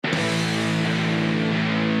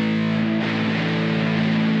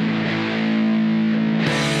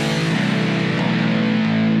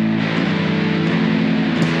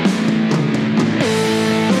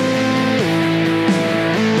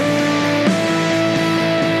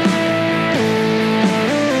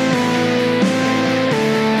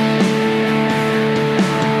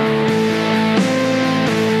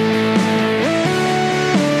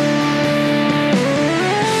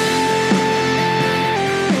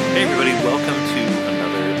everybody. Welcome to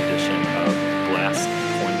another edition of Blast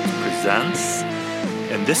Point Presents.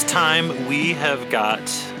 And this time we have got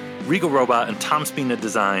Regal Robot and Tom Spina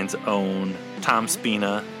Designs own Tom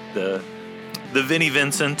Spina, the Vinnie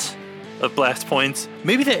Vincent of Blast Points.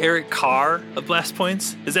 Maybe the Eric Carr of Blast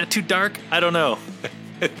Points. Is that too dark? I don't know.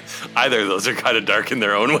 Either of those are kind of dark in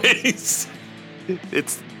their own ways.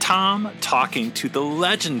 It's Tom talking to the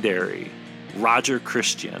legendary Roger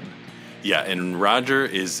Christian. Yeah, and Roger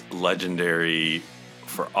is legendary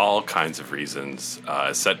for all kinds of reasons.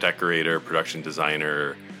 Set decorator, production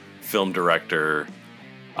designer, film director,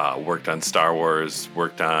 worked on Star Wars,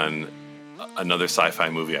 worked on another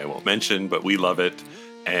sci-fi movie I won't mention, but we love it.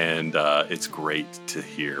 And it's great to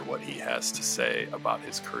hear what he has to say about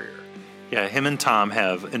his career. Yeah, him and Tom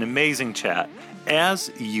have an amazing chat,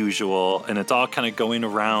 as usual, and it's all kind of going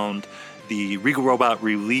around the Regal Robot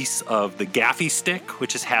release of the Gaffy Stick,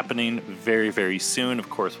 which is happening very, very soon. Of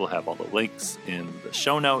course, we'll have all the links in the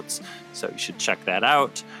show notes, so you should check that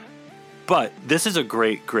out. But this is a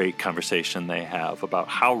great, great conversation they have about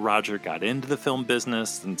how Roger got into the film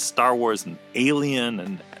business and Star Wars and Alien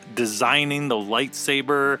and designing the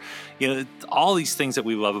lightsaber. You know, all these things that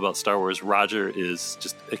we love about Star Wars. Roger is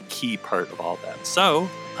just a key part of all that. So,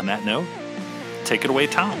 on that note, take it away,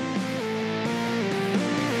 Tom.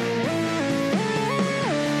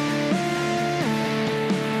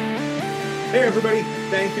 Hey everybody,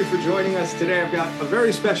 thank you for joining us today. I've got a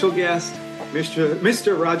very special guest,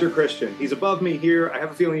 Mr. Roger Christian. He's above me here. I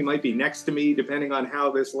have a feeling he might be next to me, depending on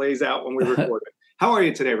how this lays out when we record it. How are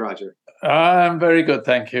you today, Roger? I'm very good,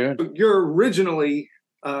 thank you. You're originally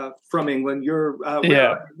from England. You're where are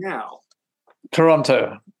you now?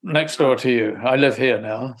 Toronto, next door to you. I live here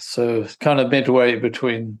now, so it's kind of midway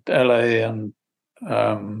between LA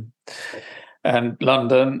and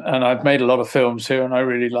London, and I've made a lot of films here, and I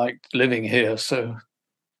really liked living here, so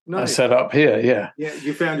nice. I set up here. Yeah,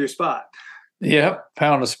 you found your spot. Yeah,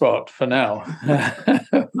 found a spot for now.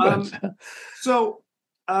 So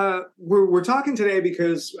we're talking today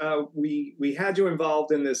because we had you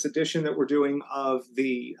involved in this edition that we're doing of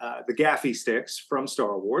the Gaffy Sticks from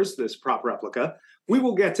Star Wars, this prop replica. We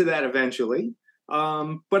will get to that eventually.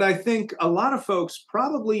 But I think a lot of folks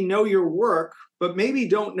probably know your work, but maybe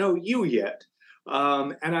don't know you yet.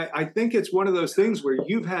 And I think it's one of those things where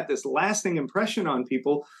you've had this lasting impression on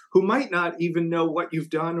people who might not even know what you've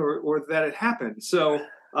done or that it happened. So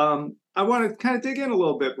I want to kind of dig in a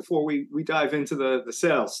little bit before we dive into the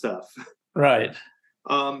sales stuff. Right.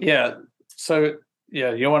 Yeah. So,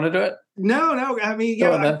 yeah, you want to do it? No. I mean,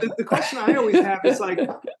 yeah, the question I always have is like,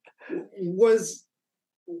 was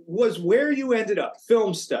where you ended up,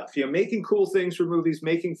 film stuff, making cool things for movies,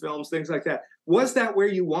 making films, things like that. Was that where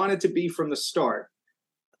you wanted to be from the start?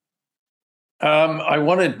 I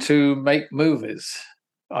wanted to make movies.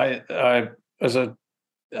 I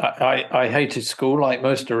hated school, like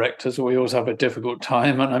most directors. We always have a difficult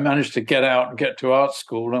time, and I managed to get out and get to art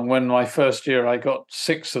school. And when my first year, I got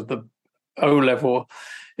 6 of the O-level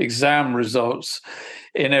exam results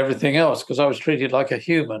in everything else, because I was treated like a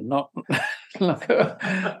human, not like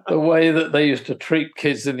the way that they used to treat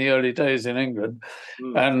kids in the early days in England.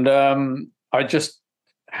 And I just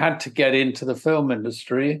had to get into the film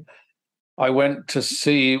industry. I went to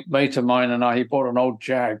see a mate of mine and he bought an old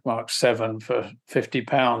Jag Mark 7 for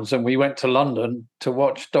 £50, and we went to London to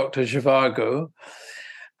watch Dr. Zhivago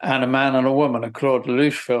and A Man and a Woman, a Claude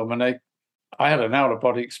Lelouch film, and I had an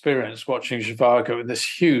out-of-body experience watching Zhivago in this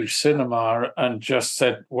huge cinema and just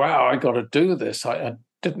said, wow, I got to do this. I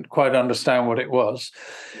didn't quite understand what it was.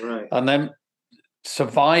 Right. And then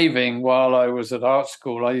surviving while I was at art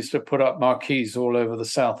school, I used to put up marquees all over the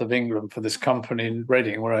south of England for this company in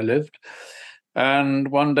Reading where I lived.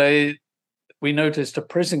 And one day we noticed a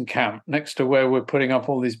prison camp next to where we're putting up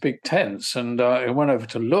all these big tents. And I went over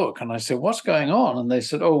to look and I said, what's going on? And they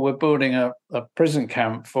said, oh, we're building a prison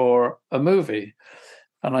camp for a movie.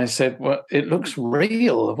 And I said, well, it looks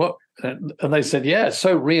real. What? And they said, yeah, it's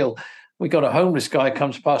so real. We got a homeless guy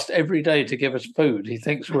comes past every day to give us food. He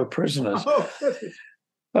thinks we're prisoners.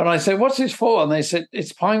 And I said, what's this for? And they said,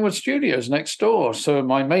 it's Pinewood Studios next door. So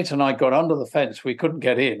my mate and I got under the fence. We couldn't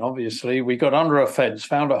get in, obviously. We got under a fence,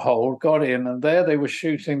 found a hole, got in, and there they were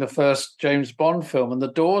shooting the first James Bond film, and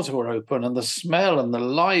the doors were open, and the smell and the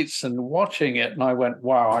lights, and watching it. And I went,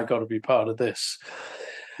 wow, I got to be part of this.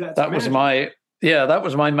 That was my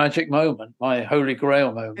magic moment, my holy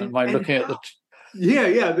grail moment, looking at the...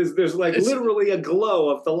 Yeah. There's like literally a glow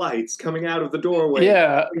of the lights coming out of the doorway.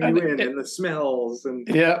 Yeah, and the smells and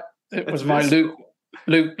it was my Luke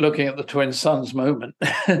Luke looking at the twin sons moment.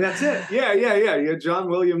 That's it. Yeah. John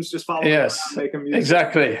Williams just following Yes, around, making music.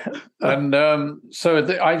 exactly. And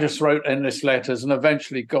I just wrote endless letters and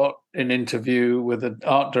eventually got an interview with an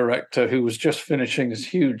art director who was just finishing this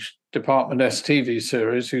huge Department S TV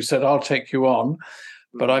series, who said, I'll take you on,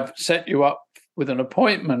 but I've set you up with an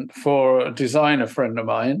appointment for a designer friend of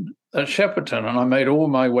mine at Shepperton. And I made all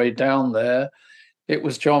my way down there. It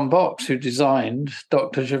was John Box who designed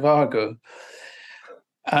Dr. Zhivago.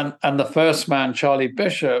 And the first man, Charlie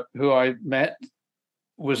Bishop, who I met,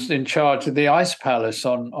 was in charge of the Ice Palace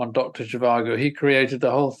on Dr. Zhivago. He created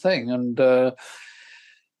the whole thing. And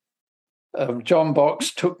John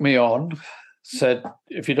Box took me on, said,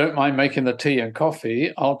 if you don't mind making the tea and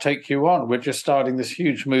coffee, I'll take you on. We're just starting this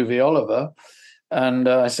huge movie, Oliver. And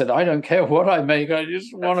I said, I don't care what I make. I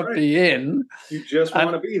just want to be in. You just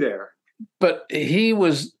want to be there. But he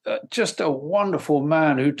was just a wonderful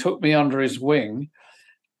man who took me under his wing,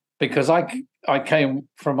 because I came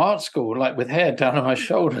from art school, like with hair down on my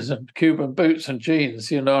shoulders and Cuban boots and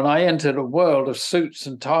jeans, and I entered a world of suits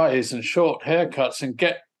and ties and short haircuts and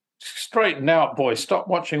get straightened out, boy. Stop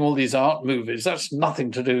watching all these art movies. That's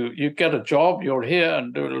nothing to do. You get a job, you're here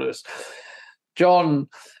and do this. John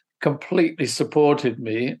completely supported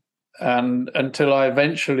me, and until I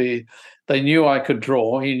eventually, they knew I could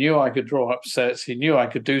draw. He knew I could draw up sets. He knew I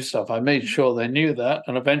could do stuff. I made sure they knew that.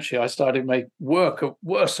 And eventually I started make work of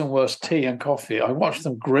worse and worse tea and coffee. I watched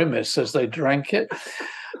them grimace as they drank it.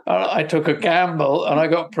 I took a gamble and I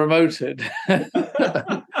got promoted. That's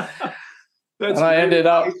and I ended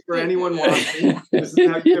up for anyone watching. This is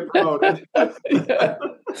how you get promoted. Yeah.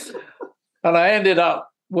 And I ended up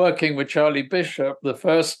working with Charlie Bishop, the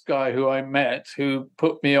first guy who I met, who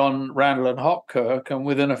put me on Randall and Hopkirk. And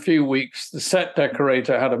within a few weeks, the set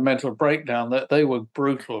decorator had a mental breakdown that they were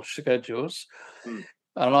brutal schedules. And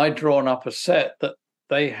I'd drawn up a set that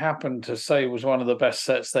they happened to say was one of the best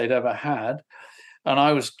sets they'd ever had. And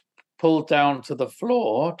I was pulled down to the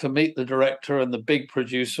floor to meet the director and the big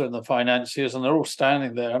producer and the financiers, and they're all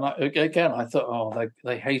standing there. And I thought, oh,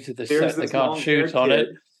 they hated this set. They can't shoot on it.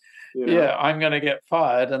 Yeah, I'm going to get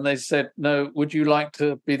fired. And they said, no, would you like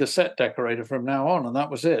to be the set decorator from now on? And that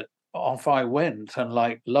was it. Off I went and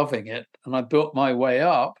loving it. And I built my way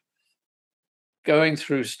up, going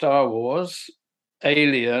through Star Wars,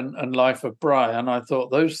 Alien, and Life of Brian. I thought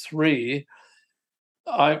those three,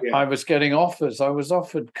 I was getting offers. I was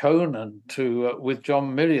offered Conan with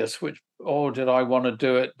John Milius, which, did I want to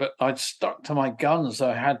do it? But I'd stuck to my guns.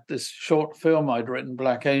 I had this short film I'd written,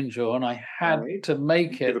 Black Angel, and I had to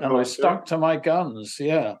make it, and I stuck to my guns.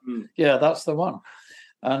 Yeah, that's the one.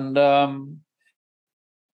 And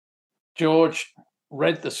George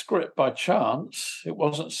read the script by chance. It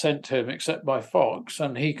wasn't sent to him except by Fox,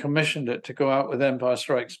 and he commissioned it to go out with Empire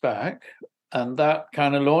Strikes Back. And that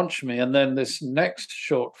kind of launched me. And then this next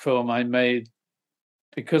short film I made,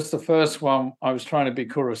 because the first one, I was trying to be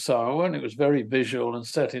Kurosawa, and it was very visual and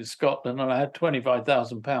set in Scotland, and I had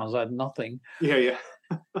 £25,000. I had nothing. Yeah.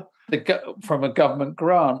 From a government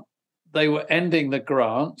grant. They were ending the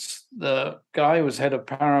grants. The guy who was head of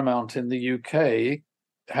Paramount in the UK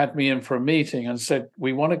had me in for a meeting and said,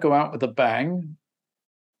 we want to go out with a bang.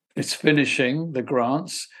 It's finishing the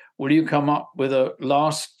grants. Will you come up with a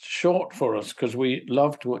last short for us? Because we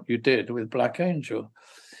loved what you did with Black Angel.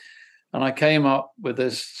 And I came up with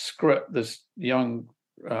this script, this young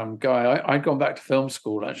guy. I'd gone back to film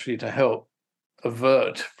school, actually, to help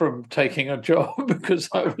avert from taking a job because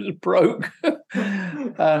I was broke.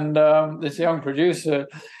 And this young producer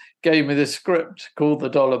gave me this script called The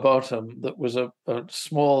Dollar Bottom that was a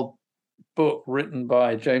small book written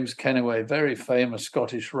by James Kennaway, very famous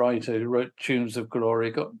Scottish writer who wrote Tunes of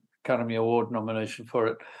Glory, got Academy Award nomination for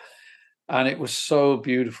it. And it was so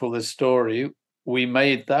beautiful, this story. We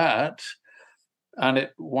made that, and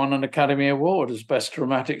it won an Academy Award as Best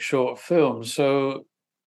Dramatic Short Film. So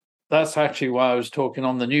that's actually why I was talking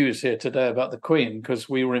on the news here today about the Queen, because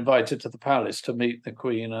we were invited to the palace to meet the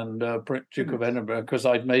Queen and Duke of Edinburgh, because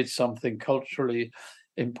I'd made something culturally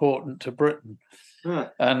important to Britain.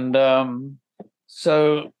 And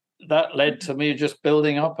so that led to me just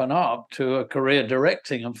building up and up to a career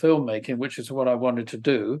directing and filmmaking, which is what I wanted to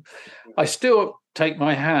do. I still take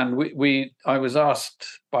my hand. I was asked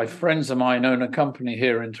by friends of mine own a company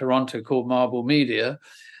here in Toronto called Marble Media.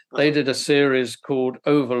 They did a series called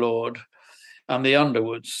Overlord and the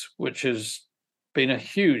Underwoods, which has been a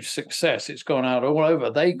huge success. It's gone out all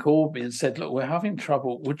over. They called me and said, look, we're having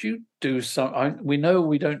trouble. Would you do we know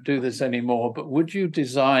we don't do this anymore, but would you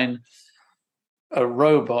design a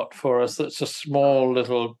robot for us that's a small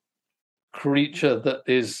little creature that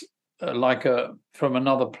is from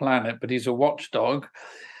another planet, but he's a watchdog.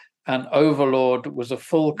 And Overlord was a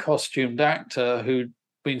full costumed actor who'd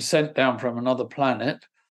been sent down from another planet.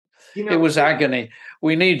 It was agony.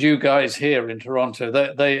 We need you guys here in Toronto.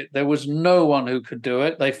 There was no one who could do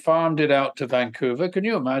it. They farmed it out to Vancouver. Can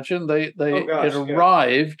you imagine? It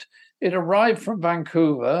arrived from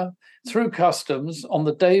Vancouver through customs on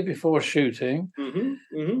the day before shooting.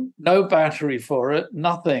 No battery for it,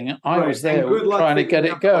 nothing. I was there trying to get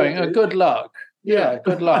it going. Good luck. Yeah,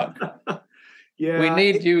 good luck. We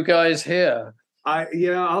need you guys here.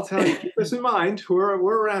 I'll tell you, keep this in mind. We're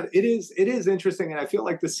around. It is interesting, and I feel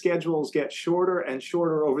like the schedules get shorter and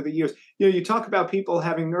shorter over the years. You talk about people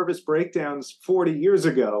having nervous breakdowns 40 years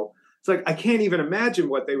ago. It's like I can't even imagine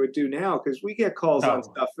what they would do now, because we get calls on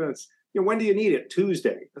stuff and it's, when do you need it?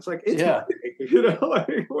 Tuesday. It's like, it's Monday.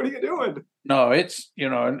 Like, what are you doing? No, it's,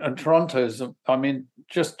 and Toronto's,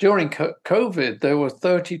 just during COVID, there were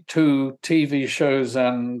 32 TV shows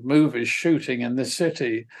and movies shooting in this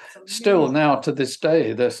city. Still now to this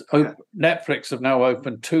day, Netflix have now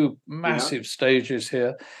opened 2 massive stages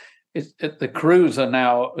here. The crews are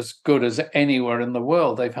now as good as anywhere in the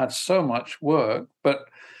world. They've had so much work, but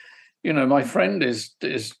my friend is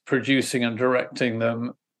producing and directing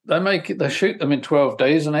them. They shoot them in 12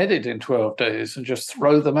 days and edit in 12 days and just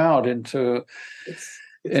throw them out into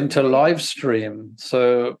live stream.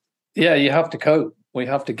 So you have to cope. We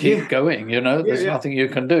have to keep going. There's nothing you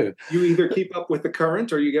can do. You either keep up with the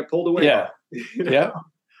current or you get pulled away.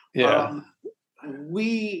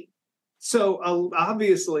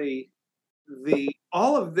 Obviously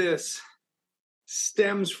all of this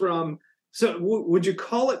stems from. So would you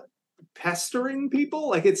call it pestering people?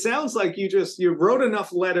 Like, it sounds like you wrote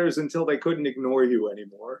enough letters until they couldn't ignore you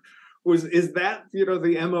anymore. Is that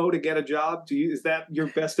the MO to get a job? Is that your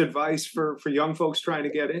best advice for young folks trying to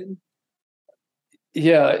get in?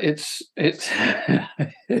 Yeah, it's it's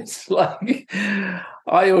like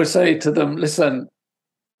I always say to them, listen,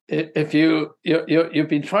 if you've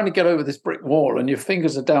been trying to get over this brick wall and your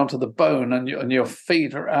fingers are down to the bone and your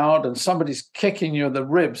feet are out and somebody's kicking you in the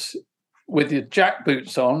ribs with your jack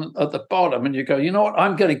boots on at the bottom, and you go, you know what,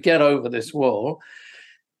 I'm going to get over this wall.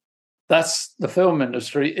 That's the film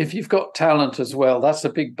industry. If you've got talent as well, that's a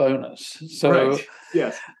big bonus. So,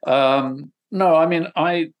 yes. No,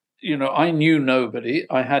 I knew nobody.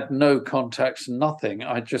 I had no contacts, nothing.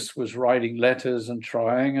 I just was writing letters and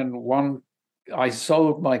trying. And I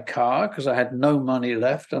sold my car because I had no money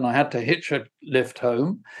left, and I had to hitch a lift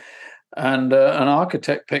home. And an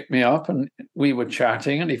architect picked me up, and we were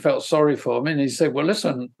chatting, and he felt sorry for me. And he said, well,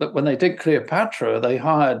 listen, when they did Cleopatra, they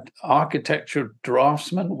hired architecture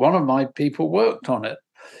draftsmen. One of my people worked on it.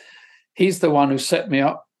 He's the one who set me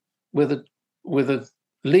up with a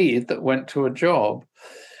lead that went to a job.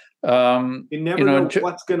 You never know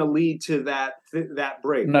what's going to lead to that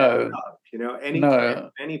break. No.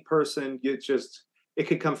 Any person, it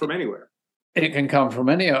could come from anywhere. It can come from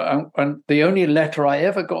anywhere. And the only letter I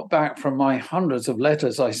ever got back from my hundreds of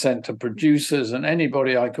letters I sent to producers and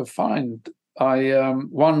anybody I could find,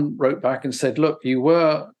 one wrote back and said, look, you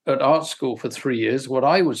were at art school for 3 years. What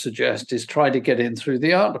I would suggest is try to get in through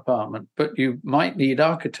the art department, but you might need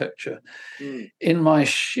architecture. In my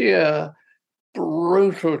sheer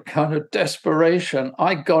brutal kind of desperation,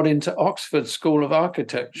 I got into Oxford School of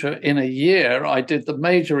Architecture. In a year, I did the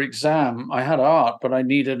major exam. I had art, but I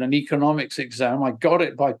needed an economics exam. I got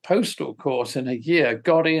it by postal course in a year,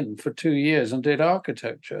 got in for 2 years and did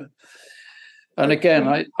architecture. And again,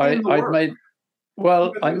 I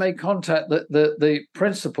made contact. The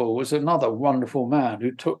principal was another wonderful man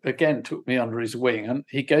who took me under his wing, and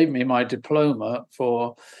he gave me my diploma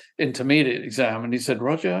for intermediate exam. And he said,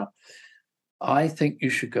 Roger, I think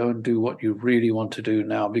you should go and do what you really want to do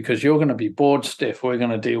now, because you're going to be bored stiff. We're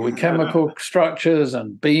going to deal with chemical structures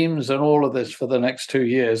and beams and all of this for the next 2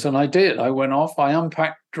 years. And I did. I went off. I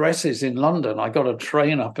unpacked dresses in London. I got a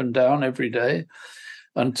train up and down every day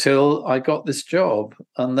until I got this job,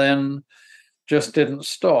 and then just didn't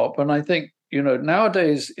stop. And I think,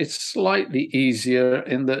 nowadays it's slightly easier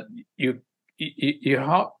in that you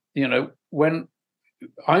have, when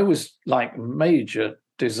I was like major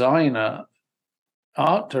designer,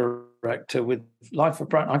 art director with Life of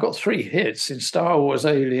Brian. I got 3 hits in Star Wars,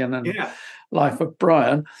 Alien, and Life of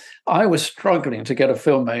Brian. I was struggling to get a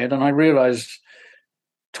film made, and I realized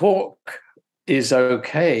talk is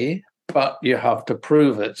okay, but you have to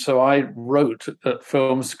prove it. So I wrote at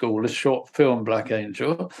film school a short film, Black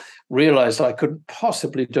Angel, realized I couldn't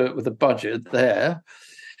possibly do it with a budget there.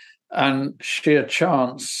 And sheer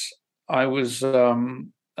chance, I was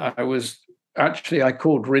actually, I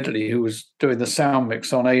called Ridley, who was doing the sound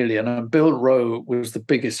mix on Alien, and Bill Rowe was the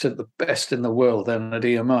biggest and the best in the world then at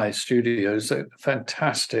EMI Studios.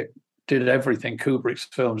 Fantastic, did everything, Kubrick's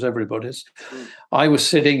films, everybody's. I was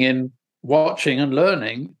sitting in watching and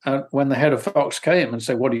learning when the head of Fox came and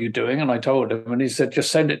said, "What are you doing?" And I told him, and he said,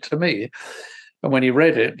 "Just send it to me." And when he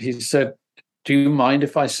read it, he said, "Do you mind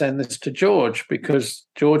if I send this to George?" Because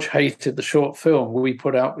George hated the short film we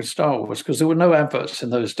put out with Star Wars, because there were no adverts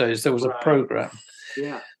in those days. There was a program.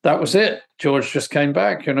 Yeah. That was it. George just came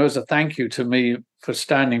back, as a thank you to me for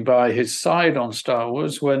standing by his side on Star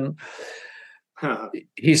Wars when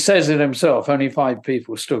he says it himself, only 5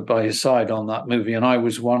 people stood by his side on that movie, and I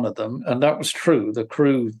was one of them. And that was true. The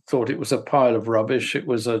crew thought it was a pile of rubbish. It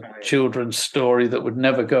was a children's story that would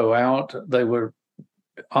never go out. They were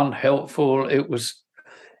unhelpful. It was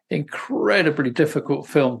incredibly difficult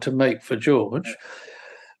film to make for George.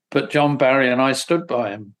 But John Barry and I stood by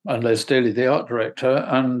him, and Les Daly, the art director,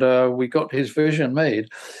 and we got his vision made.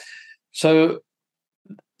 So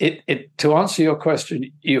to answer your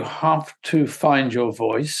question, you have to find your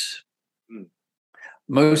voice.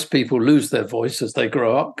 Most people lose their voice as they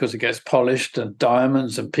grow up because it gets polished and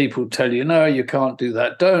diamonds, and people tell you, "No, you can't do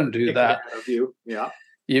that. Don't do that."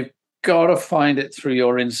 You've got to find it through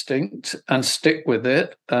your instinct and stick with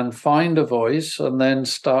it and find a voice and then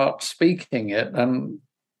start speaking it and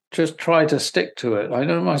just try to stick to it. I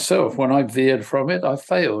know myself, when I veered from it, I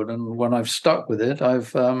failed. And when I've stuck with it,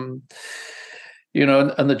 I've... and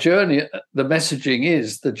the journey, the messaging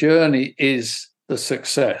is, the journey is the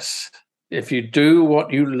success. If you do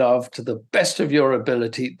what you love to the best of your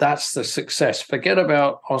ability, that's the success. Forget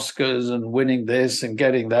about Oscars and winning this and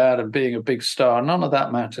getting that and being a big star. None of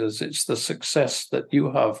that matters. It's the success that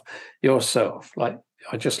you have yourself. Like,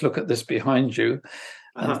 I just look at this behind you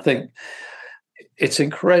and think it's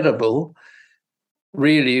incredible.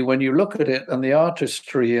 Really, when you look at it and the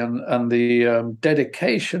artistry and the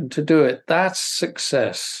dedication to do it, that's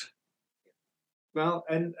success. Well,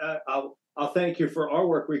 and I'll thank you for our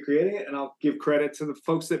work recreating it, and I'll give credit to the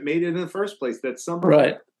folks that made it in the first place, that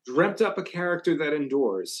someone dreamt up a character that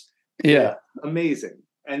endures. Yeah. Amazing.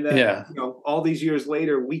 And then, all these years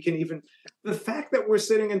later, we can even... The fact that we're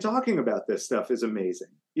sitting and talking about this stuff is amazing.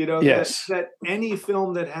 That any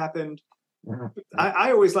film that happened...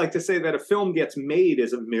 I always like to say that a film gets made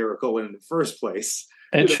is a miracle in the first place.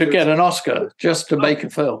 It should get an Oscar just to make a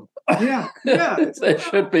film. Yeah. There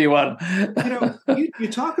should be one. You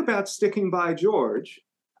talk about sticking by George,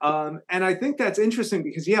 and I think that's interesting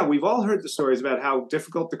because, we've all heard the stories about how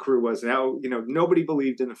difficult the crew was and how, nobody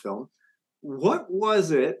believed in the film. What was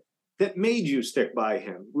it that made you stick by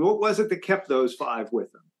him? What was it that kept those 5 with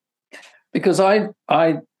him? Because I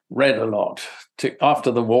read a lot.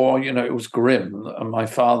 After the war, it was grim, and my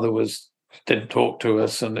father didn't talk to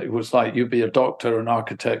us, and it was like, you be a doctor, an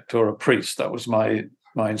architect, or a priest. That was my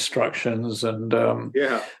instructions. And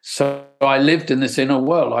so I lived in this inner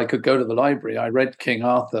world. I could go to the library. I read King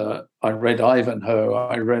Arthur. I read Ivanhoe.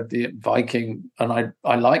 I read the Viking, and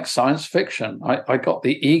I like science fiction. I got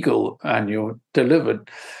the Eagle annual delivered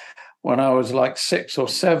when I was like 6 or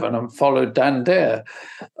 7 and followed Dan Dare.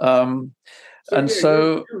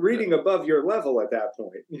 So you're reading above your level at that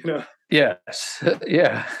point, Yes,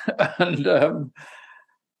 yeah. And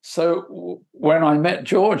so when I met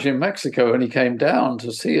George in Mexico and he came down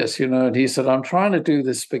to see us, and he said, "I'm trying to do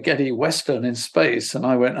this spaghetti Western in space." And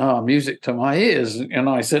I went, music to my ears. And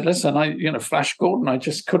I said, "Listen, Flash Gordon, I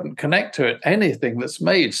just couldn't connect to it. Anything that's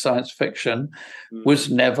made science fiction was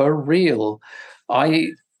never real.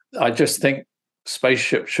 I just think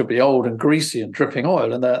spaceships should be old and greasy and dripping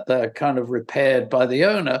oil, and they're kind of repaired by the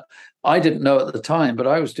owner." I didn't know at the time, but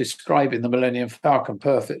I was describing the Millennium Falcon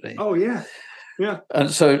perfectly. Oh, yeah. Yeah. And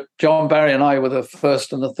so John Barry and I were the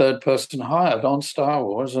first and the third person hired on Star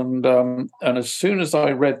Wars. And as soon as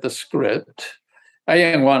I read the script,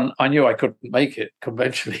 AN1, I knew I couldn't make it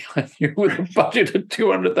conventionally. I knew with a budget of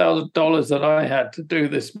 $200,000 that I had to do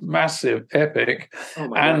this massive epic,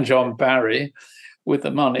 and John Barry, with the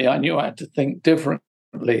money, I knew I had to think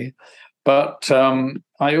differently. But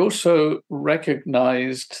I also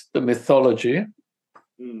recognized the mythology.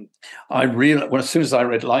 I realized, as soon as I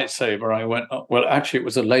read lightsaber, I went, actually, it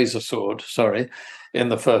was a laser sword, in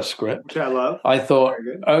the first script. Which I love. I thought,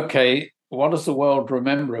 okay, what does the world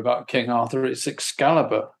remember about King Arthur? It's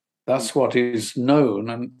Excalibur. That's what is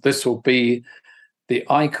known, and this will be the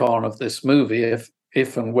icon of this movie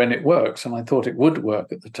if and when it works. And I thought it would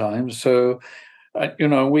work at the time. So,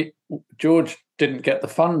 George didn't get the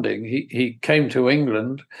funding. He came to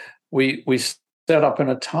England. We set up in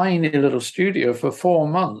a tiny little studio for 4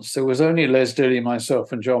 months. There was only Les Dilly,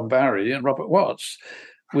 myself, and John Barry and Robert Watts,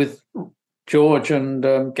 with George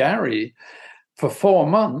and Gary for 4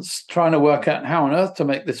 months trying to work out how on earth to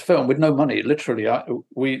make this film with no money. Literally,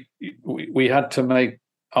 we had to make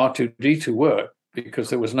R2-D2 work because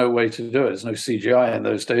there was no way to do it. There's no CGI in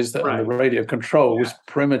those days. And the radio control was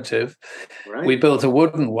primitive. Right. We built a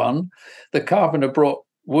wooden one. The carpenter brought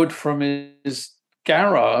wood from his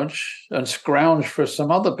garage and scrounged for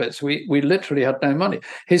some other bits. We literally had no money.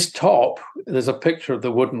 His top, there's a picture of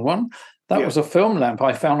the wooden one. That was a film lamp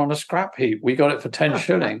I found on a scrap heap. We got it for 10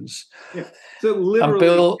 shillings. Yeah. So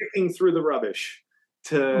literally picking through the rubbish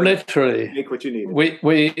to make what you needed.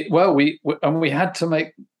 We had to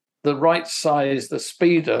make the right size, the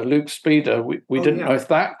speeder, Luke speeder. We didn't know if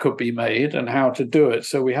that could be made and how to do it.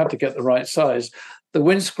 So we had to get the right size. The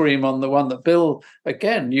windscreen on the one that Bill,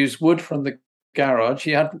 again, used wood from the garage.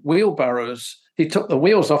 He had wheelbarrows. He took the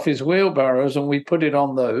wheels off his wheelbarrows and we put it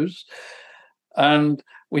on those. And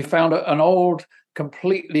we found an old,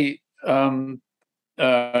 completely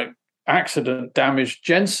accident damaged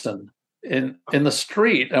Jensen in the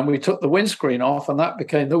street, and we took the windscreen off, and that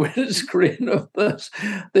became the windscreen of this.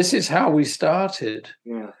 This is how we started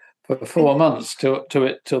for 4 months till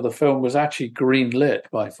the film was actually green lit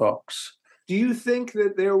by Fox. Do you think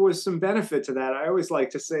that there was some benefit to that? I always like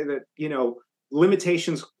to say that,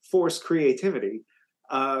 limitations force creativity.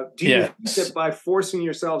 Do you think that by forcing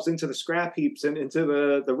yourselves into the scrap heaps and into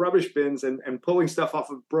the rubbish bins and pulling stuff off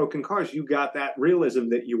of broken cars, you got that realism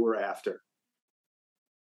that you were after?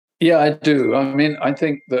 Yeah, I do. I mean, I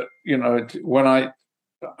think that, when I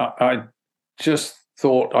just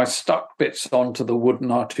thought I stuck bits onto the wooden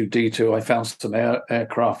R2-D2, I found some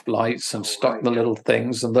aircraft lights and stuck the little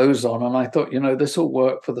things and those on. And I thought, this will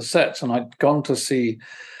work for the sets. And I'd gone to see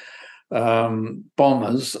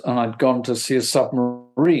bombers and I'd gone to see a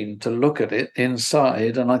submarine to look at it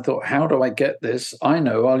inside, and I thought, how do I get this? I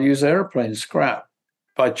know, I'll use airplane scrap.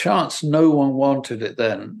 By chance, no one wanted it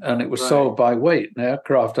then, and it was sold by weight, and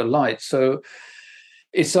aircraft are light. So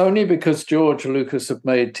it's only because George Lucas had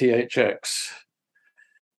made THX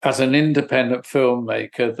as an independent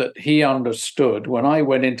filmmaker that he understood. When I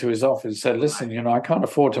went into his office and said, listen, I can't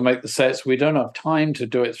afford to make the sets. We don't have time to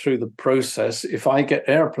do it through the process. If I get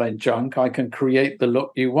airplane junk, I can create the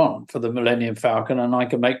look you want for the Millennium Falcon, and I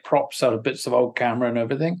can make props out of bits of old camera and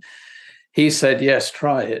everything. He said, yes,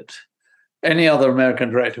 try it. Any other American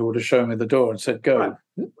director would have shown me the door and said, go,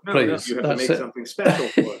 please. You have to make something special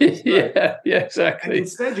for it. Yeah, exactly. And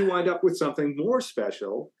instead you wind up with something more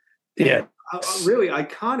special. Yeah. Really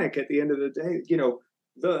iconic at the end of the day.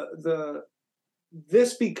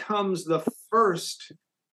 This becomes the first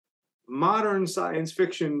modern science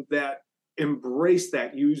fiction that embraced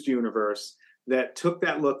that used universe, that took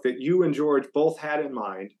that look that you and George both had in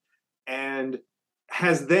mind, and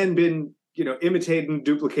has then been imitated and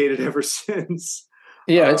duplicated ever since.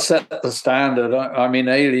 Yeah, it set the standard. I mean,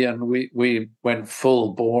 Alien, we went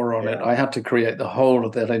full bore on it. I had to create the whole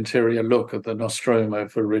of that interior look of the Nostromo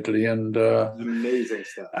for Ridley, and amazing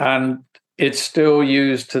stuff. And it's still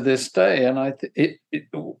used to this day. And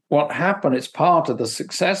what happened? It's part of the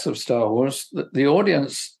success of Star Wars that the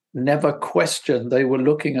audience never questioned they were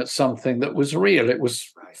looking at something that was real. It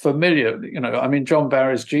was familiar. I mean, John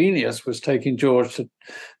Barry's genius was taking George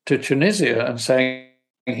to Tunisia and saying,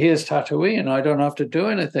 here's Tatooine, I don't have to do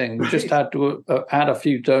anything. We just had to add a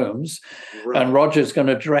few domes, and Roger's going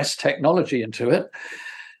to dress technology into it.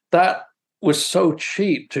 That was so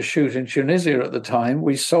cheap to shoot in Tunisia at the time.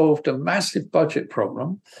 We solved a massive budget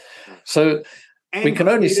problem. So we can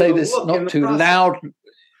only say this not too loud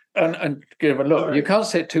and give a look. You can't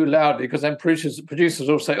say it too loudly because then producers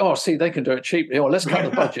will say, oh, see, they can do it cheaply. Oh, let's cut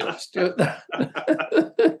the budget. Let's do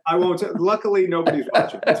it. I won't. Luckily, nobody's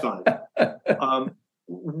watching. It's fine.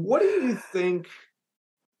 What do you think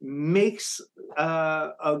makes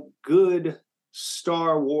a good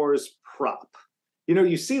Star Wars prop?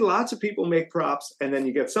 You see lots of people make props, and then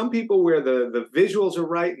you get some people where the visuals are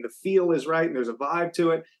right and the feel is right and there's a vibe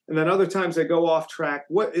to it, and then other times they go off track.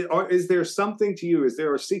 Is there something to you? Is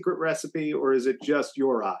there a secret recipe, or is it just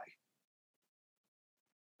your eye?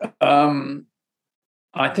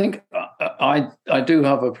 I think I do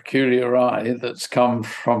have a peculiar eye that's come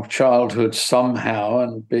from childhood somehow,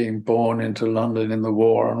 and being born into London in the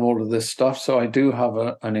war and all of this stuff. So I do have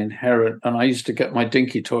an inherent, and I used to get my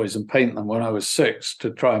dinky toys and paint them when I was 6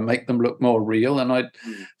 to try and make them look more real. And I'd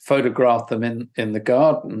photograph them in the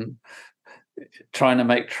garden, trying to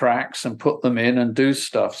make tracks and put them in and do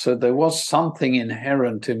stuff. So there was something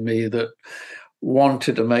inherent in me that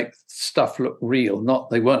wanted to make stuff look real.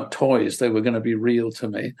 They weren't toys, they were going to be real to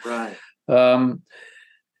me. Right. And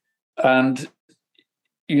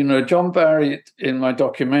John Barry in my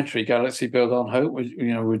documentary, Galaxy Built on Hope,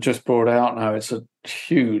 we just brought out now. It's a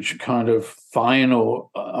huge kind of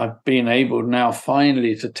final. I've been able now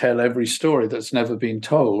finally to tell every story that's never been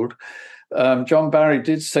told. John Barry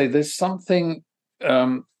did say there's something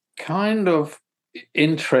kind of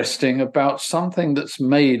interesting about something that's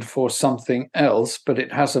made for something else, but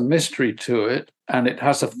it has a mystery to it and it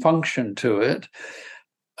has a function to it.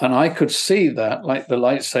 And I could see that, like the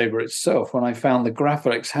lightsaber itself, when I found the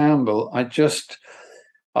Graphics handle, I just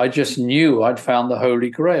knew I'd found the Holy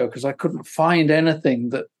Grail, because I couldn't find anything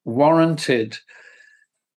that warranted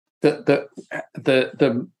the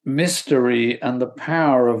mystery and the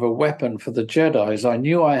power of a weapon for the Jedis. I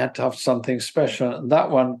knew I had to have something special, and that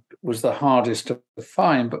one was the hardest to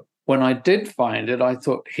find. But when I did find it, I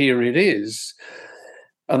thought, here it is.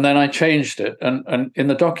 And then I changed it. And in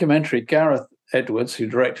the documentary, Gareth Edwards, who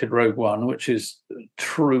directed Rogue One, which is a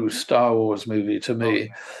true Star Wars movie to me,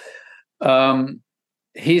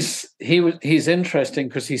 he's interesting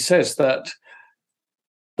because he says that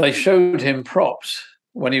they showed him props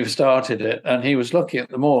when he started it, and he was looking at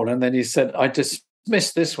them all, and then he said, I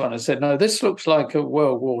dismissed this one. I said, no, this looks like a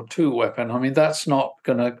World War II weapon. I mean, that's not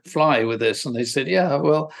going to fly with this. And they said, yeah,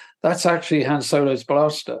 well, that's actually Han Solo's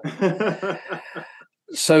blaster.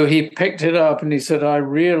 So he picked it up and he said, I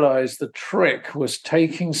realized the trick was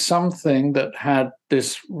taking something that had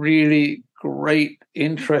this really great,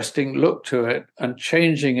 interesting look to it and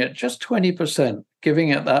changing it just 20%, giving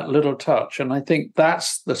it that little touch. And I think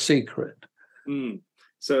that's the secret.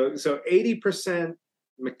 So 80%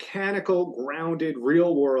 mechanical, grounded,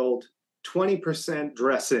 real world, 20%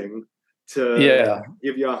 dressing to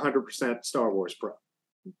give you 100% Star Wars Pro.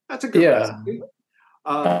 That's a good recipe.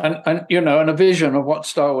 And a vision of what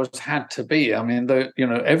Star Wars had to be. I mean,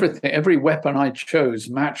 every weapon I chose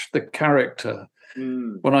matched the character.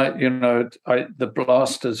 When the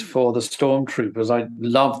blasters for the stormtroopers, I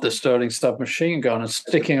loved the Sterling submachine gun, and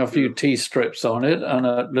sticking a few T-strips on it and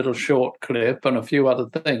a little short clip and a few other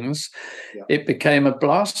things, it became a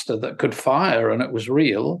blaster that could fire, and it was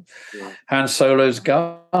real. Han Solo's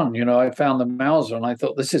gun, I found the Mauser and I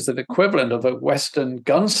thought, this is the equivalent of a Western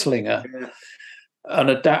gunslinger.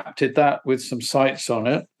 And adapted that with some sights on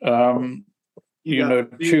it.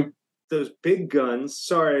 Those big guns.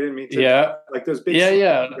 Sorry, I didn't mean to. Like those big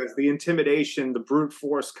guns, the intimidation, the brute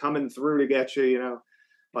force coming through to get you.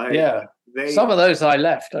 Some of those I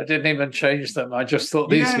left. I didn't even change them. I just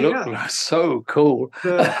thought these look so cool.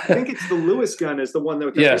 I think it's the Lewis gun is the one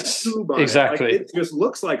that tube on exactly. It just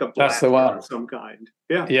looks like a blaster. That's the one of some kind.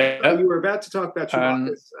 Yeah. You were about to talk about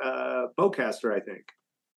Chewbacca's bowcaster, I think.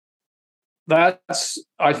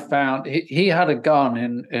 I found he had a gun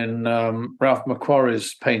in Ralph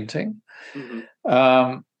McQuarrie's painting,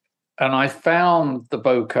 and I found the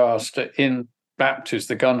bowcaster in Baptist,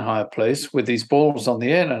 the gun hire place, with these balls on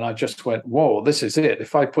the end, and I just went, "Whoa, this is it!"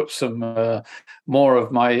 If I put some more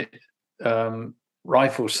of my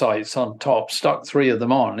rifle sights on top, stuck 3 of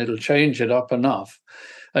them on, it'll change it up enough.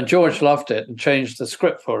 And George loved it and changed the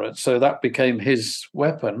script for it, so that became his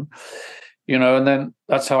weapon. And then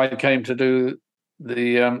that's how I came to do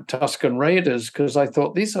the Tusken Raiders, because I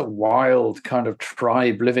thought these are wild kind of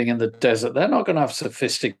tribe living in the desert. They're not going to have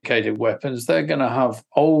sophisticated weapons. They're going to have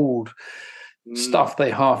old stuff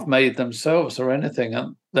they half made themselves or anything.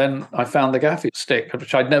 And then I found the gaffy stick,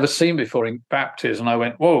 which I'd never seen before in Baptist, and I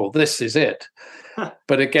went, whoa, this is it.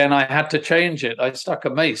 But again, I had to change it. I stuck a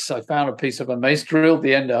mace. I found a piece of a mace, drilled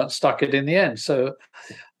the end out, and stuck it in the end. So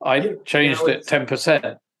I changed it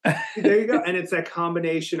 10%. There you go. And it's that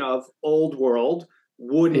combination of old world,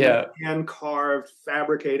 wooden, hand carved,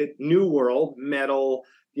 fabricated, new world, metal,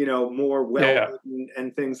 more welded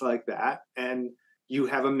and things like that. And you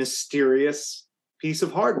have a mysterious piece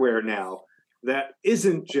of hardware now that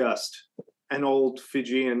isn't just an old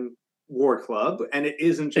Fijian war club, and it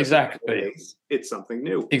isn't just it's something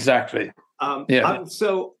new. Exactly.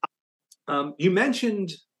 So you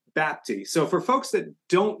mentioned Bapti. So for folks that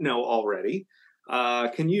don't know already,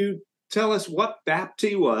 can you tell us what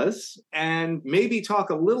Bapti was, and maybe talk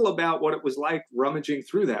a little about what it was like rummaging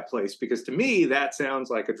through that place? Because to me, that sounds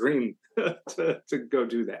like a dream to go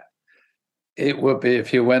do that. It would be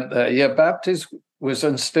if you went there. Yeah, Baptist was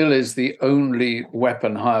and still is the only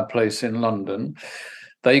weapon hire place in London.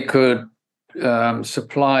 They could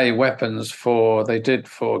supply weapons for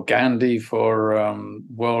Gandhi, for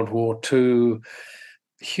World War II.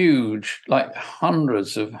 Huge, like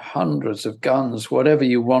hundreds of guns, whatever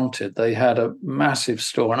you wanted. They had a massive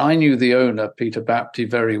store, and I knew the owner, Peter Bapti,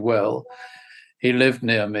 very well. He lived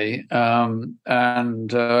near me, and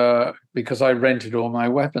because I rented all my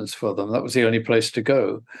weapons for them, that was the only place to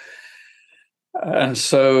go. And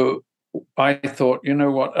so I thought, you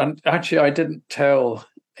know what? And actually, I didn't tell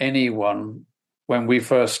anyone when we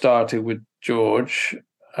first started with George.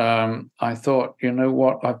 I thought, you know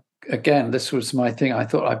what? Again, this was my thing. I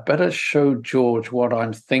thought I better show George what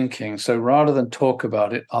I'm thinking. So rather than talk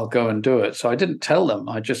about it, I'll go and do it. So I didn't tell them.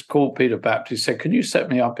 I just called Peter Baptist, said, can you set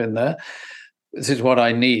me up in there? This is what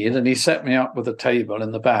I need. And he set me up with a table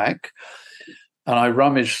in the back. And I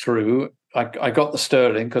rummaged through. I got the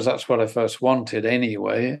sterling because that's what I first wanted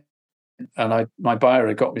anyway. And my buyer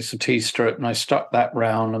had got me some T-strip, and I stuck that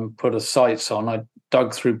round and put a sights on. I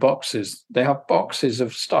dug through boxes. They have boxes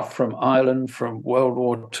of stuff from Ireland, from World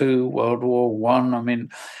War II, World War One. I mean,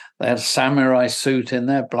 they had a samurai suit in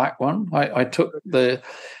there, black one. I took the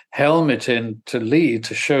helmet in to Lee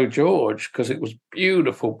to show George because it was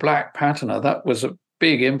beautiful black patina. That was a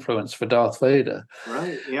big influence for Darth Vader.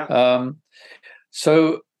 Right, yeah.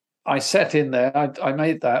 So I sat in there. I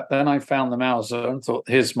made that. Then I found the Mauser and thought,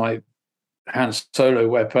 here's my Han Solo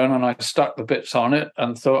weapon, and I stuck the bits on it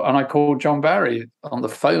and I called John Barry on the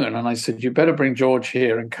phone and I said, you better bring George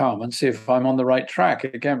here and come and see if I'm on the right track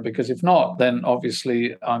again, because if not, then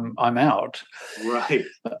obviously I'm out. Right.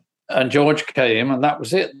 And George came, and that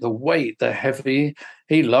was it. The weight, the heavy,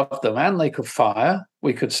 he loved them, and they could fire.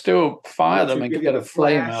 We could still fire them and get a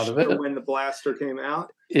flame out of it. When the blaster came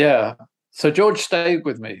out? Yeah. So George stayed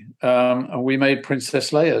with me, and we made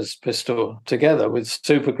Princess Leia's pistol together with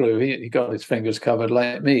super glue. He got his fingers covered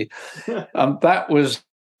like me. That was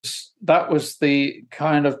the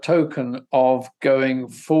kind of token of going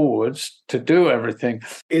forwards to do everything.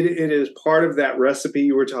 It is part of that recipe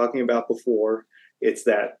you were talking about before. It's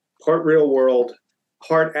that part real world,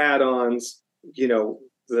 part add-ons, you know,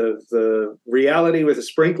 the reality with a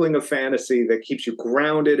sprinkling of fantasy that keeps you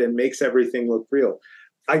grounded and makes everything look real.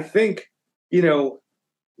 I think, you know,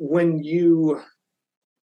 when you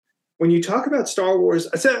talk about Star Wars,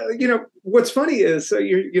 so, you know, what's funny is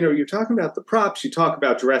you're talking about the props, you talk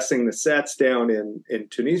about dressing the sets down in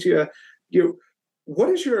Tunisia. What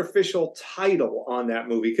is your official title on that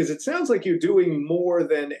movie? Because it sounds like you're doing more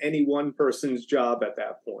than any one person's job at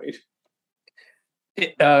that point.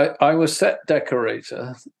 I was set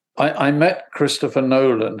decorator. I met Christopher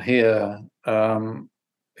Nolan here.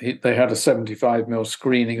 They had a 75mm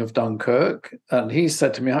screening of Dunkirk, and he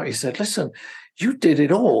said to me, he said, listen, you did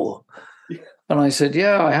it all. Yeah. And I said,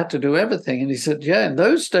 yeah, I had to do everything. And he said, yeah, in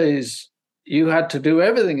those days, you had to do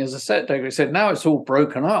everything as a set decorator. He said, now it's all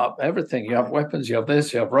broken up, everything. You have weapons, you have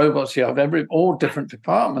this, you have robots, you have all different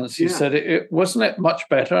departments. He said, it wasn't it much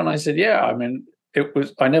better? And I said, yeah, I mean,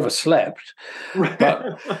 I never slept,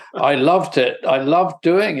 but I loved it. I loved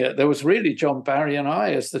doing it. There was really John Barry and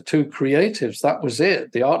I as the two creatives. That was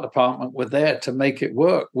it. The art department were there to make it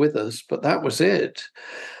work with us, but that was it.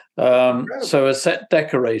 So a set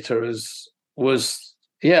decorator was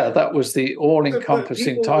that was the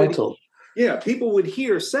all-encompassing title. People would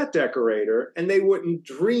hear set decorator and they wouldn't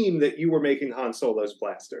dream that you were making Han Solo's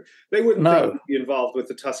blaster. They wouldn't think you'd be involved with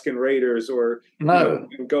the Tusken Raiders or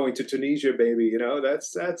going to Tunisia, baby. You know,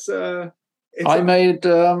 I made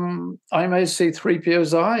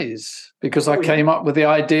C-3PO's eyes because I came up with the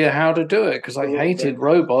idea how to do it, because I hated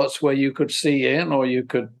robots where you could see in or you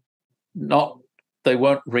could not. They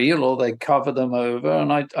weren't real or they cover them over.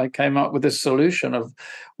 And I came up with this solution of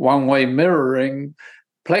one-way mirroring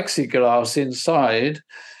plexiglass inside,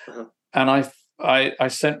 and I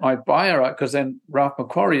sent my buyer out because then Ralph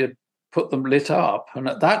McQuarrie had put them lit up, and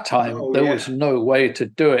at that time there was no way to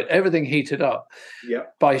do it. Everything heated up.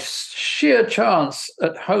 By sheer chance,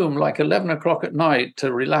 at home, like 11 o'clock at night,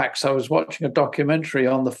 to relax, I was watching a documentary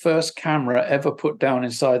on the first camera ever put down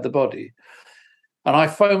inside the body. And I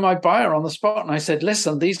phoned my buyer on the spot and I said,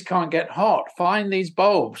 listen, these can't get hot. Find these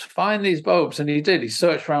bulbs. And he did. He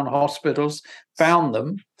searched around hospitals, found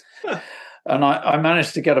them. And I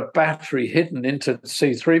managed to get a battery hidden into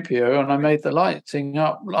C-3PO, and I made the lighting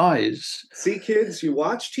up eyes. See, kids, you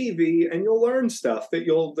watch TV and you'll learn stuff that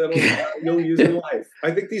you'll use in life.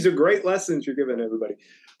 I think these are great lessons you're giving everybody.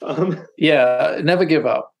 Never give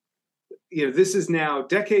up. You know, this is now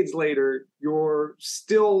decades later. You're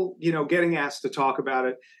still, getting asked to talk about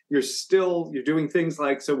it. You're doing things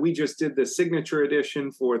like, so we just did the signature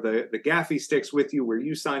edition for the Gaffy sticks with you, where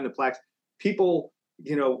you sign the plaques. People,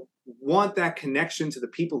 want that connection to the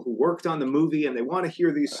people who worked on the movie, and they want to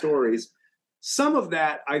hear these stories. Some of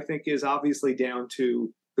that, I think, is obviously down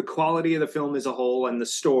to the quality of the film as a whole and the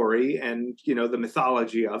story and, the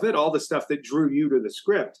mythology of it, all the stuff that drew you to the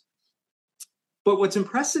script. But what's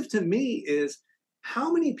impressive to me is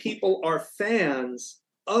how many people are fans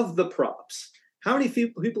of the props? How many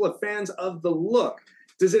people are fans of the look?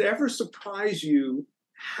 Does it ever surprise you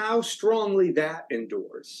how strongly that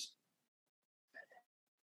endures.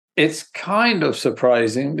 It's kind of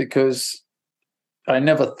surprising because I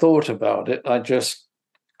never thought about it. I just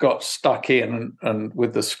got stuck in and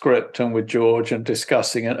with the script and with George and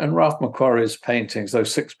discussing it. And Ralph McQuarrie's paintings,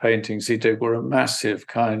 those 6 paintings he did, were a massive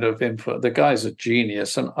kind of influence. The guy's a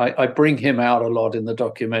genius, and I bring him out a lot in the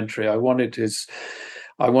documentary. I wanted his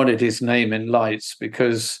name in lights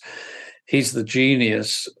because he's the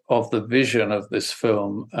genius of the vision of this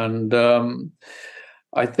film. And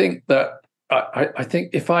I think that I think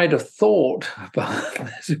if I'd have thought about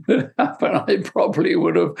this would happen, I probably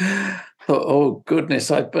would have thought, oh goodness,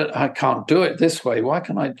 but I can't do it this way. Why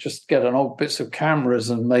can't I just get an old bits of cameras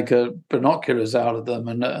and make binoculars out of them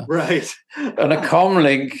and right and a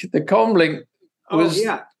comlink? The comlink was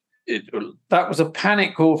that was a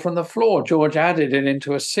panic call from the floor. George added it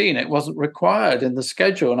into a scene. It wasn't required in the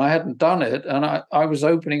schedule, and I hadn't done it. And I was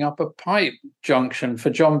opening up a pipe junction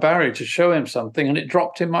for John Barry to show him something, and it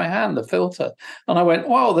dropped in my hand, the filter. And I went,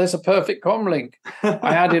 wow, there's a perfect comlink.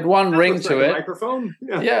 I added one ring to it. Microphone?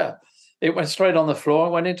 Yeah. It went straight on the floor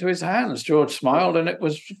and went into his hands. George smiled, and it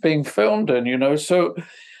was being filmed. And, so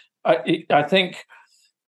I think,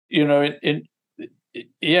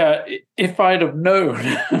 if I'd have known,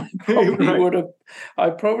 I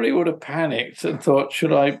probably would have panicked and thought,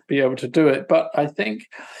 should I be able to do it? But I think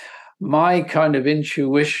my kind of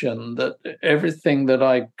intuition that everything that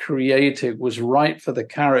I created was right for the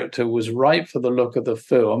character, was right for the look of the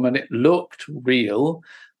film, and it looked real.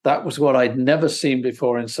 That was what I'd never seen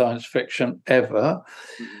before in science fiction ever.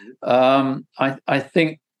 I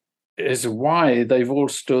think is why they've all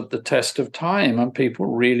stood the test of time and people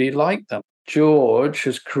really like them. George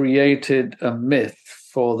has created a myth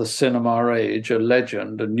for the cinema age, a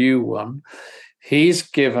legend, a new one. He's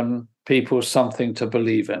given people something to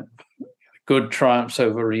believe in. Good triumphs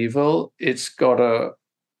over evil. It's got a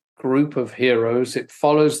group of heroes. It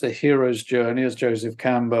follows the hero's journey as Joseph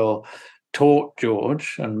Campbell taught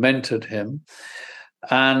George and mentored him.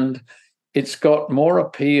 And it's got more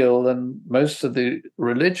appeal than most of the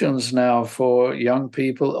religions now for young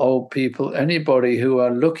people, old people, anybody who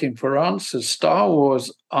are looking for answers. Star Wars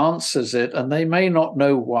answers it, and they may not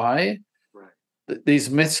know why. Right. These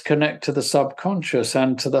myths connect to the subconscious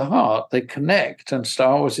and to the heart. They connect, and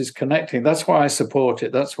Star Wars is connecting. That's why I support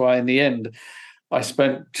it. That's why, in the end, I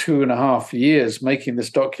spent 2.5 years making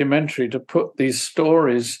this documentary to put these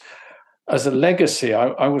stories as a legacy.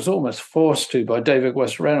 I was almost forced to by David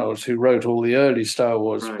West Reynolds, who wrote all the early Star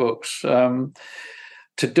Wars books,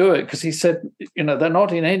 to do it, because he said, they're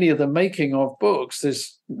not in any of the making of books.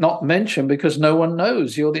 There's not mentioned because no one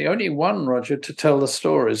knows. You're the only one, Roger, to tell the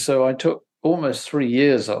stories. So I took almost 3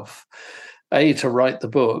 years off, to write the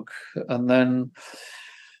book, and then...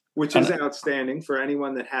 Which is outstanding for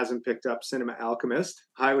anyone that hasn't picked up Cinema Alchemist.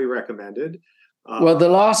 Highly recommended. Well, the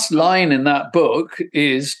last line in that book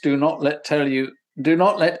is, do not let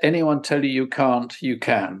anyone tell you can't, you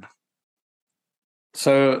can.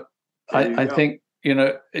 So I think,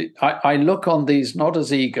 I look on these not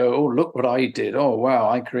as ego, oh, look what I did. Oh, wow,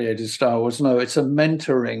 I created Star Wars. No, it's a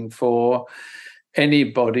mentoring for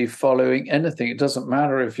anybody following anything. It doesn't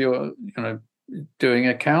matter if you're, doing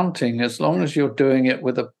accounting, as long as you're doing it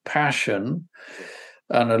with a passion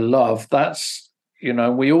and a love. That's,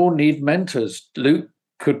 we all need mentors. Luke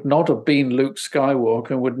could not have been Luke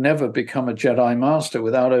Skywalker and would never become a Jedi Master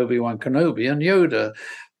without Obi-Wan Kenobi and Yoda.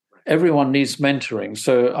 Everyone needs mentoring.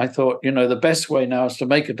 So I thought, the best way now is to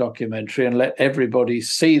make a documentary and let everybody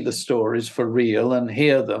see the stories for real and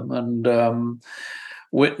hear them and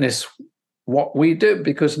witness what we do.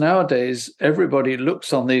 Because nowadays, everybody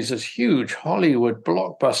looks on these as huge Hollywood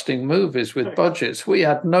blockbusting movies with budgets. We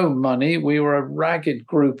had no money. We were a ragged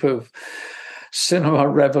group of cinema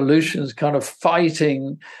revolutions kind of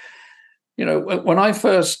fighting. When I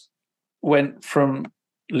first went from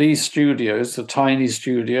Lee Studios, the tiny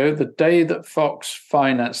studio, the day that Fox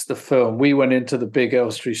financed the film, we went into the big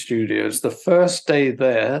Elstree Studios. The first day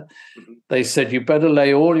there, they said, you better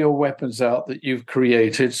lay all your weapons out that you've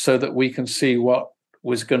created so that we can see what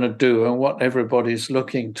was going to do and what everybody's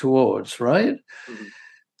looking towards, right? Mm-hmm.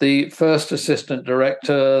 The first assistant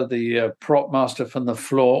director, the prop master from the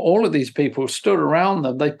floor, all of these people stood around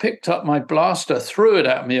them. They picked up my blaster, threw it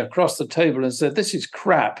at me across the table and said, this is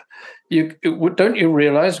crap. Don't you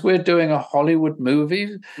realize we're doing a Hollywood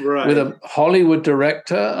movie with a Hollywood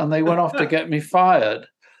director? And they went off to get me fired.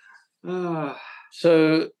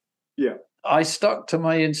 So I stuck to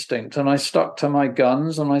my instinct, and I stuck to my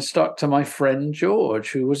guns, and I stuck to my friend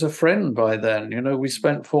George, who was a friend by then. We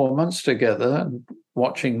spent 4 months together and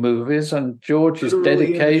watching movies, and George's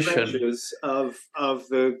Literally dedication. in the trenches of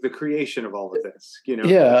the creation of all of this.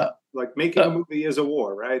 Yeah. Like making a movie is a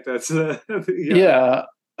war, right? That's yeah.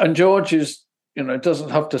 And George is, doesn't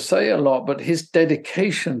have to say a lot, but his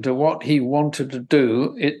dedication to what he wanted to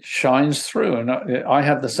do, it shines through. And I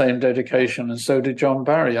had the same dedication, and so did John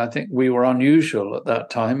Barry. I think we were unusual at that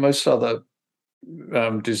time. Most other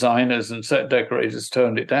designers and set decorators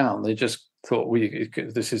turned it down. They just thought,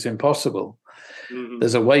 this is impossible. Mm-hmm.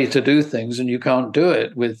 There's a way to do things, and you can't do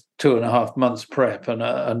it with 2.5 months prep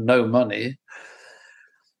and no money.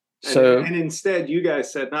 And instead, you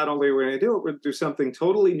guys said, not only are we going to do it, we're going to do something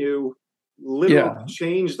totally new, literally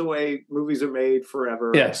change the way movies are made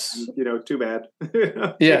forever. Yes. Too bad.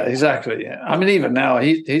 Yeah, exactly. Yeah. I mean, even now,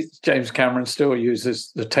 James Cameron still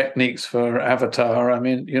uses the techniques for Avatar. I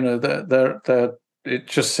mean, it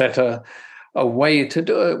just set a way to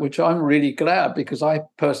do it, which I'm really glad, because I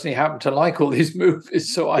personally happen to like all these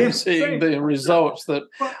movies. So I'm seeing the results that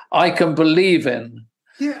I can believe in.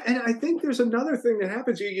 Yeah, and I think there's another thing that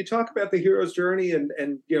happens. You talk about the hero's journey,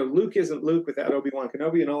 and Luke isn't Luke without Obi-Wan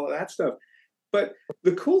Kenobi and all of that stuff. But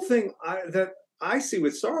the cool thing that I see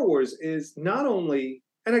with Star Wars is not only,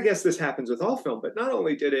 and I guess this happens with all film, but not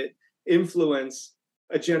only did it influence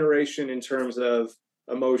a generation in terms of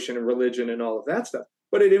emotion and religion and all of that stuff,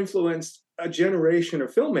 but it influenced a generation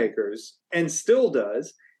of filmmakers, and still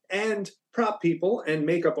does, and prop people and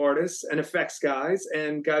makeup artists and effects guys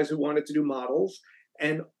and guys who wanted to do models.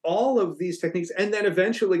 And all of these techniques, and then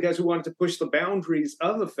eventually guys who wanted to push the boundaries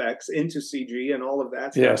of effects into CG and all of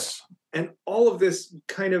that stuff. Yes. And all of this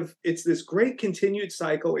it's this great continued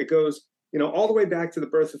cycle. It goes, all the way back to the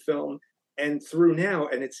birth of film and through now.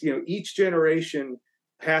 And it's, each generation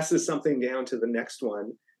passes something down to the next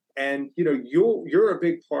one. And, you're a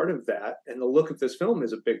big part of that. And the look of this film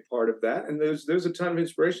is a big part of that. And there's a ton of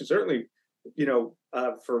inspiration. Certainly,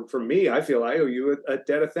 for me, I feel I owe you a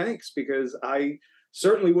debt of thanks, because I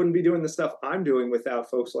certainly wouldn't be doing the stuff I'm doing without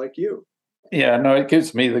folks like you. Yeah, no, it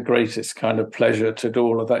gives me the greatest kind of pleasure to do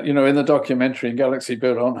all of that. In the documentary in Galaxy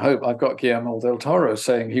Built on Hope, I've got Guillermo del Toro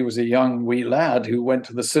saying he was a young wee lad who went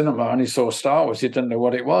to the cinema and he saw Star Wars. He didn't know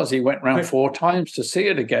what it was. He went round 4 times to see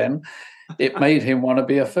it again. It made him want to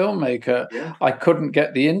be a filmmaker. Yeah. I couldn't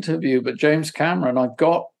get the interview, but James Cameron, I've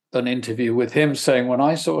got an interview with him saying, when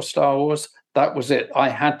I saw Star Wars, that was it. I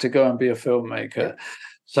had to go and be a filmmaker. Yeah.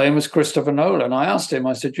 Same as Christopher Nolan. I asked him,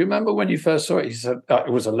 I said, do you remember when you first saw it? He said,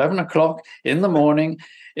 it was 11 o'clock in the morning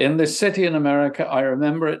in this city in America. I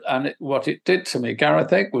remember it, and what it did to me.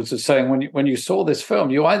 Gareth Edwards was saying, when you saw this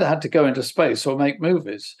film, you either had to go into space or make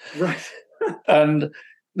movies. Right. And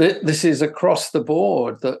this is across the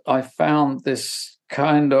board that I found this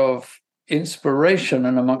kind of inspiration,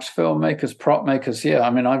 and amongst filmmakers, prop makers. Yeah, I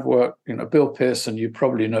mean, I've worked, Bill Pearson, you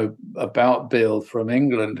probably know about Bill from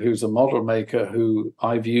England, who's a model maker who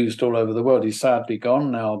I've used all over the world. He's sadly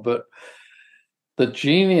gone now, but the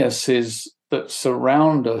geniuses that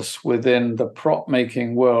surround us within the prop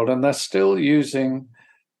making world, and they're still using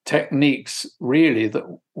techniques really that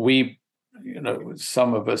we,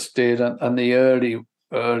 some of us did, and the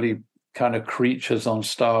early kind of creatures on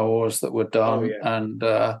Star Wars that were done.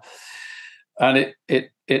 And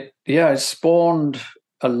it spawned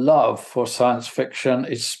a love for science fiction.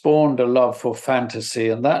 It spawned a love for fantasy.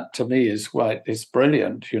 And that to me is why it's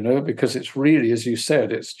brilliant, because it's really, as you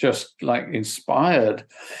said, it's just like inspired.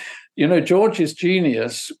 George's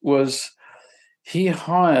genius was he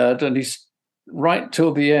hired, and he's right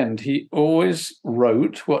till the end, he always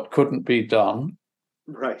wrote what couldn't be done.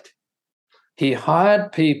 Right. He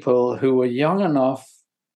hired people who were young enough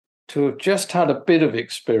to have just had a bit of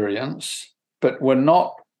experience, but were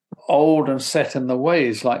not old and set in the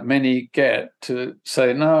ways like many get, to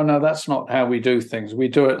say, no, that's not how we do things. We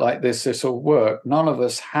do it like this will work. None of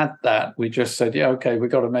us had that. We just said, yeah, okay, we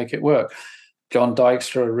got to make it work. John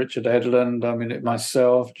Dykstra, Richard Edlund,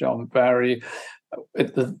 myself, John Barry.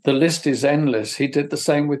 The list is endless. He did the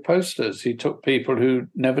same with posters. He took people who'd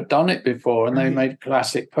never done it before, and they made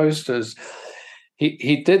classic posters.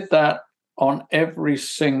 He did that on every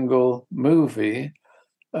single movie.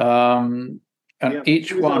 And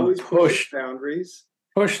each one pushed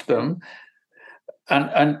them.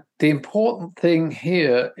 And the important thing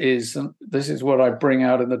here is, and this is what I bring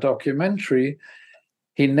out in the documentary,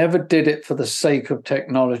 he never did it for the sake of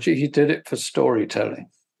technology. He did it for storytelling.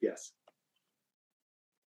 Yes.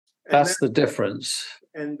 That's the difference.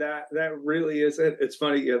 And that really is it. It's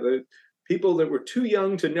funny, the people that were too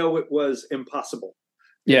young to know it was impossible.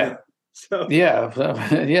 Yeah. So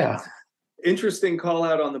yeah. Interesting call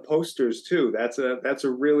out on the posters too. That's a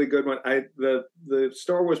really good one. The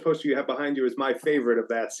Star Wars poster you have behind you is my favorite of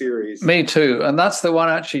that series. Me too, and that's the one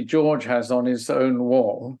actually George has on his own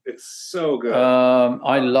wall. It's so good.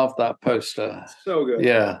 I love that poster. So good.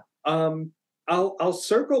 Yeah. I'll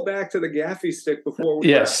circle back to the gaffy stick before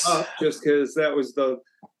we wrap up, just because that was the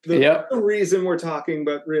reason we're talking,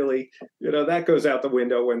 but really, that goes out the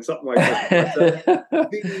window when something like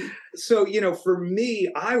that. So, for me,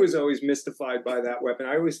 I was always mystified by that weapon.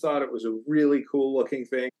 I always thought it was a really cool looking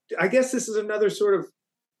thing. I guess this is another sort of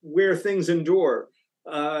where things endure.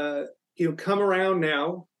 Come around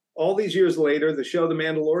now, all these years later, the show The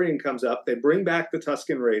Mandalorian comes up. They bring back the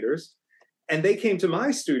Tusken Raiders, and they came to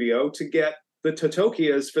my studio to get the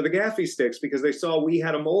Totokias for the gaffy sticks because they saw we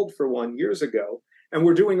had a mold for one years ago. And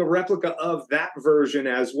we're doing a replica of that version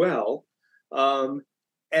as well. That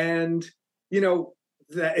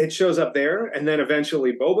it shows up there. And then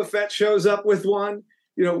eventually Boba Fett shows up with one.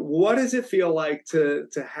 What does it feel like to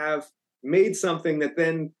have made something that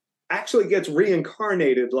then actually gets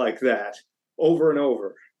reincarnated like that over and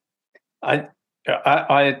over? I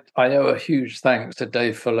owe a huge thanks to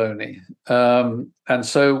Dave Filoni. And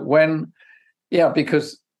so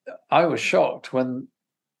because I was shocked when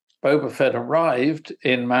Boba Fett arrived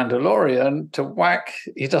in Mandalorian to whack.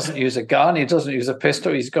 He doesn't use a gun. He doesn't use a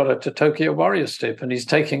pistol. He's got a Totokia warrior stick, and he's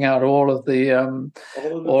taking out all of the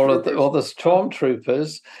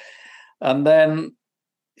stormtroopers. And then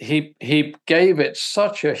he gave it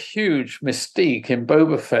such a huge mystique in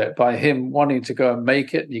Boba Fett by him wanting to go and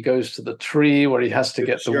make it. And he goes to the tree where he has to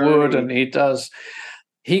get the wood, and he does.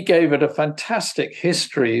 He gave it a fantastic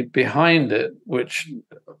history behind it, which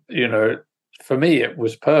for me, it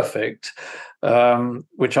was perfect,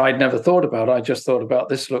 which I'd never thought about. I just thought about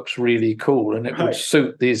this looks really cool and it would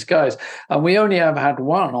suit these guys. And we only ever had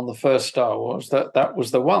one on the first Star Wars. That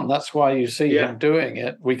was the one. That's why you see him doing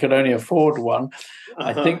it. We could only afford one.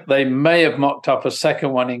 I think they may have mocked up a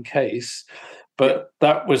second one in case, but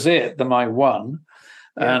that was it, my one.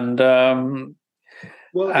 Yeah. And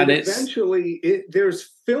eventually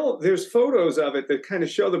there's photos of it that kind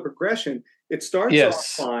of show the progression. It starts off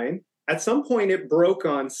fine. At some point, it broke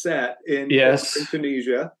on set in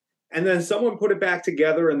Tunisia, and then someone put it back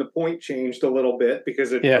together, and the point changed a little bit because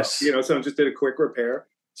someone just did a quick repair.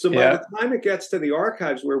 So by the time it gets to the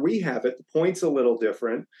archives where we have it, the point's a little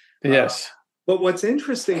different. Yes. But what's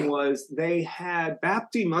interesting was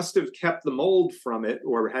Bapti must have kept the mold from it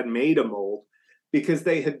or had made a mold because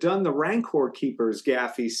they had done the Rancor Keeper's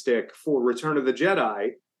gaffy stick for Return of the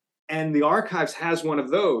Jedi. And the archives has one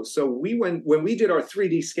of those. So when we did our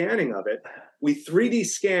 3D scanning of it, we 3D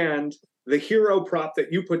scanned the hero prop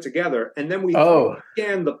that you put together, and then we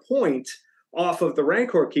scanned the point off of the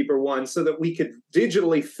Rancor Keeper one so that we could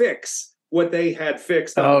digitally fix what they had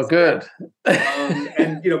fixed. Good.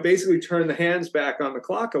 And basically turn the hands back on the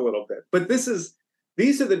clock a little bit. But these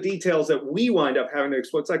are the details that we wind up having to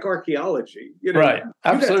explore. It's like archaeology, right?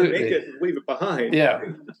 Absolutely, you have to make it and leave it behind. Yeah,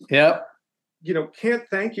 yeah. Can't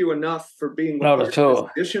thank you enough for being part of this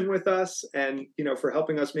edition with us and, for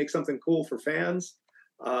helping us make something cool for fans.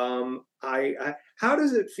 How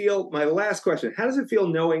does it feel? My last question, how does it feel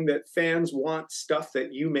knowing that fans want stuff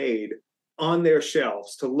that you made on their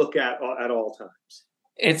shelves to look at all times?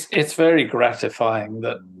 It's very gratifying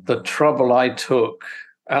that the trouble I took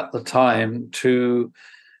at the time to,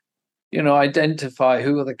 identify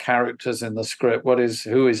who are the characters in the script,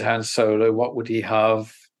 who is Han Solo, what would he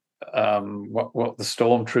have, what the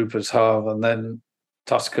stormtroopers have, and then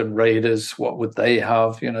Tusken Raiders, what would they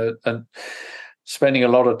have, and spending a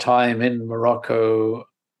lot of time in Morocco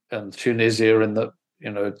and Tunisia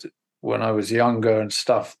when I was younger and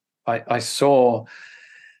stuff, I saw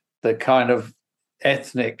the kind of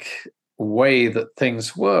ethnic way that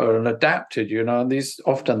things were and adapted, and these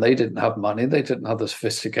often they didn't have money, they didn't have the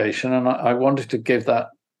sophistication, and I wanted to give that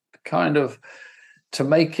kind of, to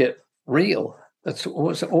make it real. That's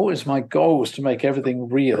always my goal, was to make everything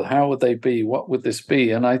real. How would they be? What would this be?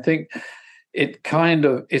 And I think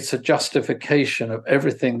it's a justification of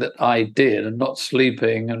everything that I did, and not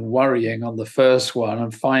sleeping and worrying on the first one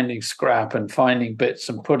and finding scrap and finding bits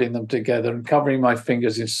and putting them together and covering my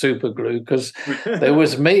fingers in super glue, because there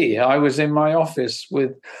was me. I was in my office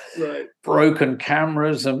with broken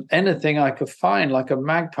cameras and anything I could find, like a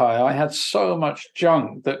magpie. I had so much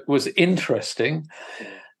junk that was interesting.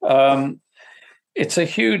 It's a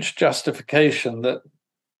huge justification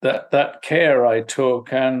that care I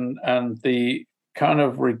took and the kind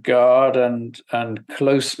of regard and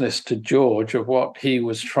closeness to George of what he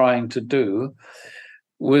was trying to do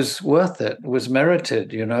was worth it, was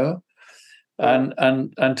merited,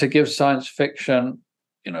 and to give science fiction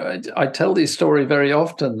I tell this story very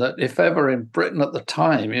often that if ever in Britain at the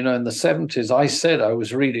time, in the 70s, I said I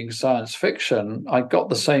was reading science fiction, I got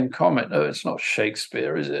the same comment, "Oh, it's not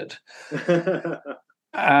Shakespeare, is it?"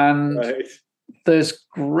 And Right. there's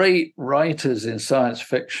great writers in science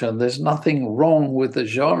fiction. There's nothing wrong with the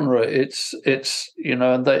genre. It's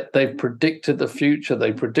and they've predicted the future.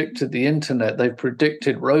 They predicted the internet. They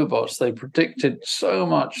predicted robots. They predicted so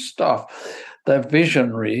much stuff. They're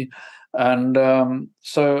visionary. And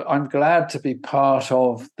so I'm glad to be part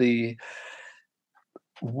of the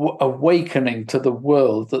awakening to the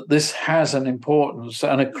world that this has an importance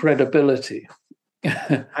and a credibility.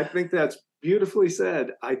 I think that's beautifully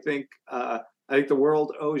said. I think the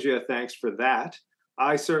world owes you a thanks for that.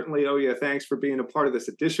 I certainly owe you a thanks for being a part of this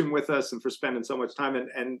edition with us and for spending so much time.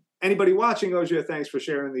 And anybody watching owes you a thanks for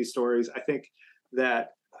sharing these stories. I think that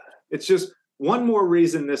it's just one more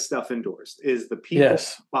reason this stuff endures is the people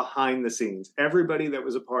behind the scenes. Everybody that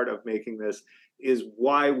was a part of making this is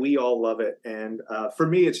why we all love it. And for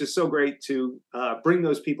me, it's just so great to bring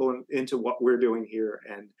those people into what we're doing here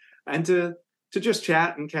and to just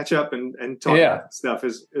chat and catch up and talk about stuff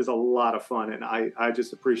is a lot of fun. And I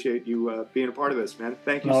just appreciate you being a part of this, man.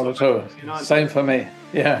 Thank you so much. Same for me.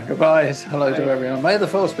 Yeah. Goodbye. Hello to everyone. May the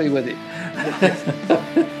force be with you.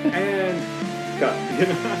 And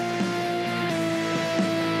cut.